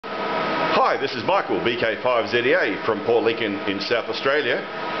Hi, this is Michael, VK5REX from Port Lincoln in South Australia,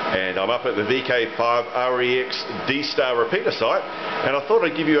 and I'm up at the VK5REX D-Star repeater site, and I thought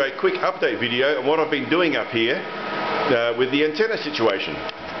I'd give you a quick update video on what I've been doing up here with the antenna situation.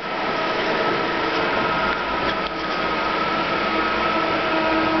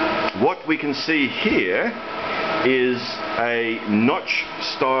 What we can see here is a notch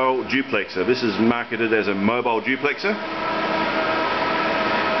style duplexer. This is marketed as a mobile duplexer.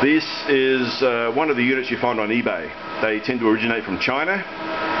 This is one of the units you find on eBay. They tend to originate from China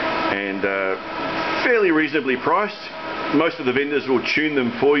and fairly reasonably priced. Most of the vendors will tune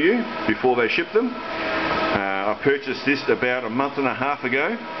them for you before they ship them. I purchased this about a month and a half ago,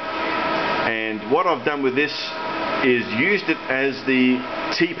 and what I've done with this is used it as the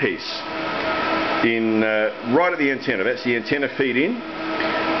T-piece in right at the antenna. That's the antenna feed in,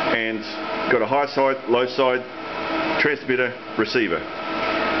 and got a high side, low side, transmitter, receiver.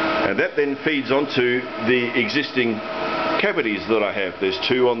 And that then feeds onto the existing cavities that I have. There's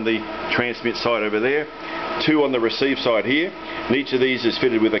two on the transmit side over there, two on the receive side here, and each of these is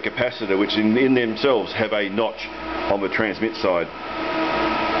fitted with a capacitor which in themselves have a notch on the transmit side.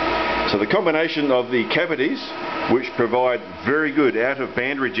 So the combination of the cavities, which provide very good out of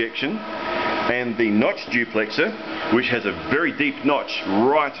band rejection, and the notch duplexer, which has a very deep notch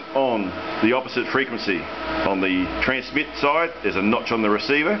right on the opposite frequency. On the transmit side there's a notch on the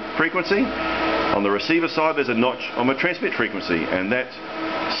receiver frequency, on the receiver side there's a notch on the transmit frequency, and that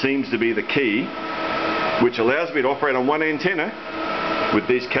seems to be the key which allows me to operate on one antenna with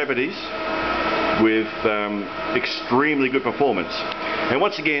these cavities with extremely good performance. And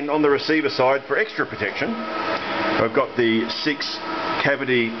once again, on the receiver side, for extra protection, I've got the 6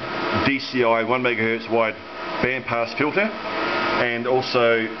 cavity DCI 1 MHz wide bandpass filter, and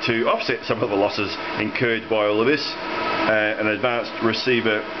also to offset some of the losses incurred by all of this, an advanced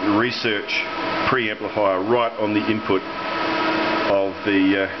receiver research preamplifier right on the input of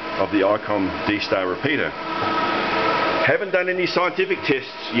the ICOM D-Star repeater. Haven't done any scientific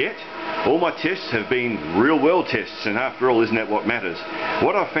tests yet. All my tests have been real world tests, and after all, isn't that what matters?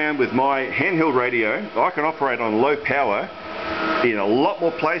 What I've found with my handheld radio, I can operate on low power in a lot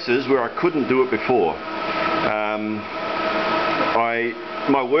more places where I couldn't do it before.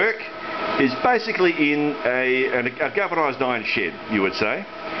 My work is basically in a galvanised iron shed, you would say.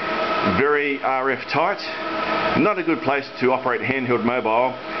 Very RF tight, not a good place to operate handheld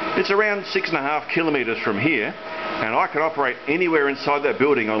mobile. It's around 6.5 kilometres from here, and I can operate anywhere inside that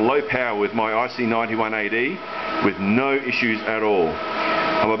building on low power with my IC91AD with no issues at all.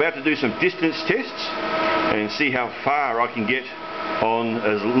 I'm about to do some distance tests and see how far I can get on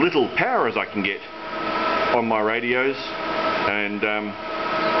as little power as I can get on my radios. And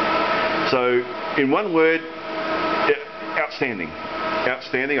so in one word, outstanding.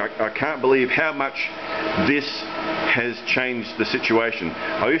 Outstanding. I can't believe how much this has changed the situation.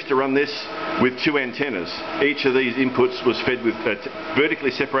 I used to run this with 2 antennas. Each of these inputs was fed with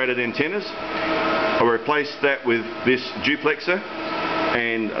vertically separated antennas. I replaced that with this duplexer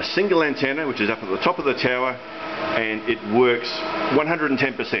and a single antenna which is up at the top of the tower, and it works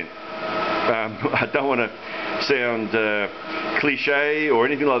 110%. I don't want to sound cliche or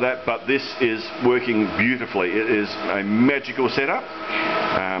anything like that, but this is working beautifully. It is a magical setup.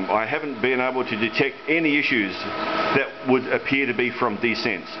 I haven't been able to detect any issues that would appear to be from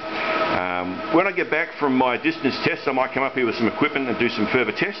desense. When I get back from my distance tests, I might come up here with some equipment and do some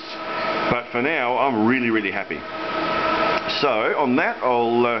further tests, but for now I'm really happy. So on that,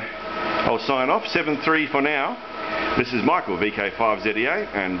 I'll sign off. 7-3 for now. This is Michael,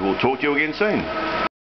 VK5REX, and we'll talk to you again soon.